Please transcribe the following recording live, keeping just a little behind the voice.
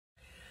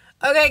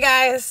Okay,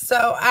 guys,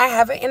 so I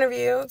have an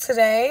interview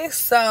today.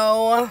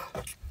 So,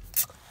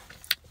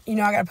 I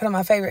got to put on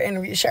my favorite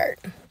interview shirt.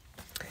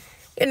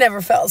 It never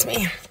fails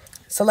me.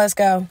 So, let's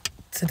go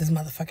to this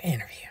motherfucking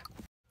interview.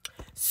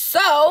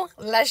 So,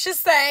 let's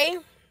just say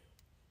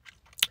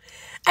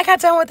I got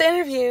done with the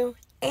interview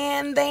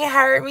and they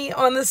hired me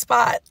on the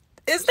spot.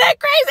 Isn't that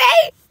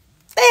crazy?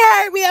 They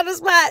hired me on the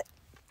spot.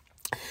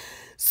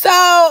 So,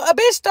 a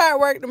bitch start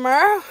work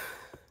tomorrow.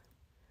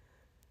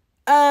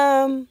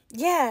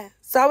 Yeah.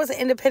 So I was an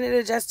independent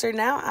adjuster.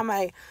 Now I'm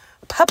a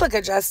public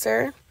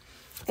adjuster.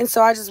 And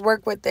so I just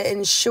work with the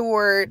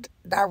insured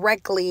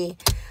directly.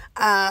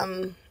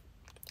 And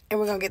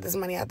we're going to get this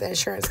money out the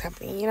insurance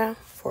company,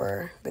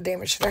 for the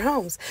damage to their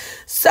homes.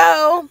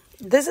 So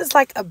this is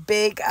like a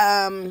big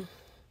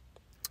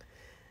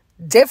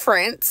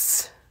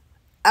difference.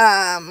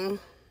 But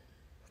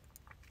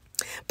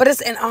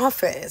it's an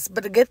office.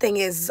 But the good thing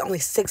is it's only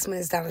 6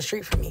 minutes down the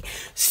street from me.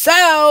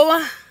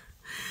 So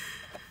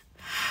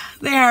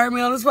they hired me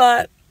on the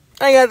spot.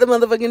 I got the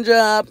motherfucking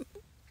job.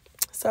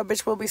 So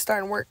bitch will be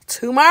starting work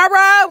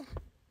tomorrow.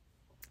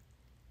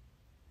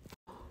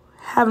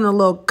 Having a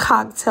little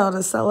cocktail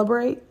to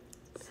celebrate.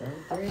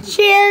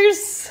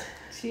 Cheers.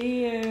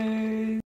 Cheers.